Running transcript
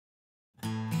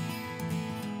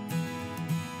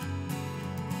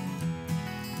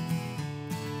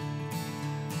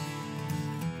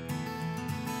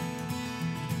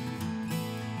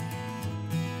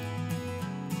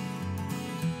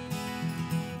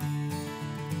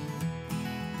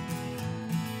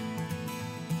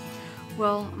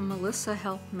Well, Melissa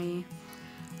helped me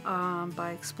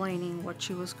by explaining what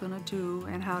she was going to do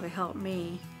and how to help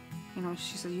me. You know,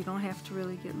 she said, you don't have to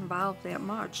really get involved that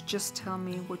much. Just tell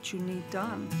me what you need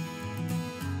done.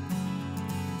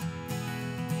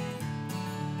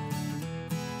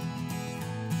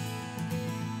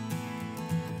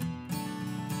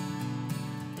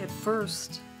 At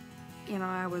first, you know,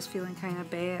 I was feeling kind of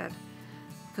bad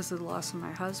because of the loss of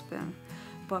my husband.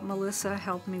 But Melissa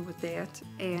helped me with that,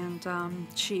 and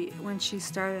when she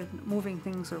started moving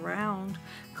things around,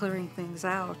 clearing things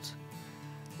out,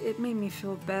 it made me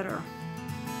feel better.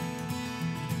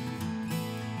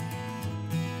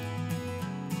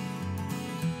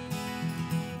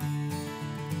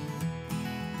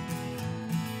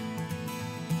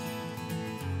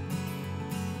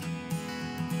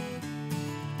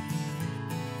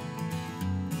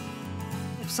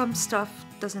 If some stuff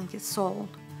doesn't get sold,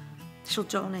 she'll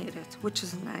donate it, which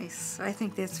is nice. I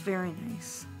think that's very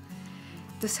nice.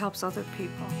 This helps other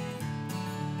people.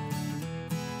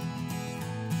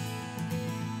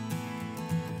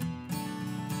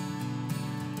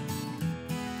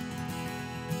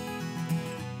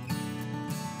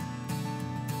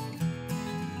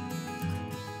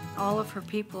 All of her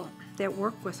people that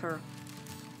work with her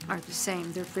are the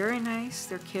same. They're very nice,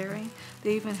 they're caring.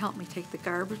 They even help me take the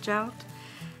garbage out,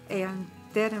 and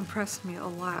that impressed me a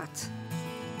lot.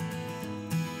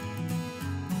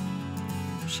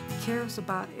 She cares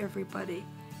about everybody,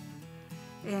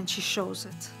 and she shows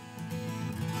it.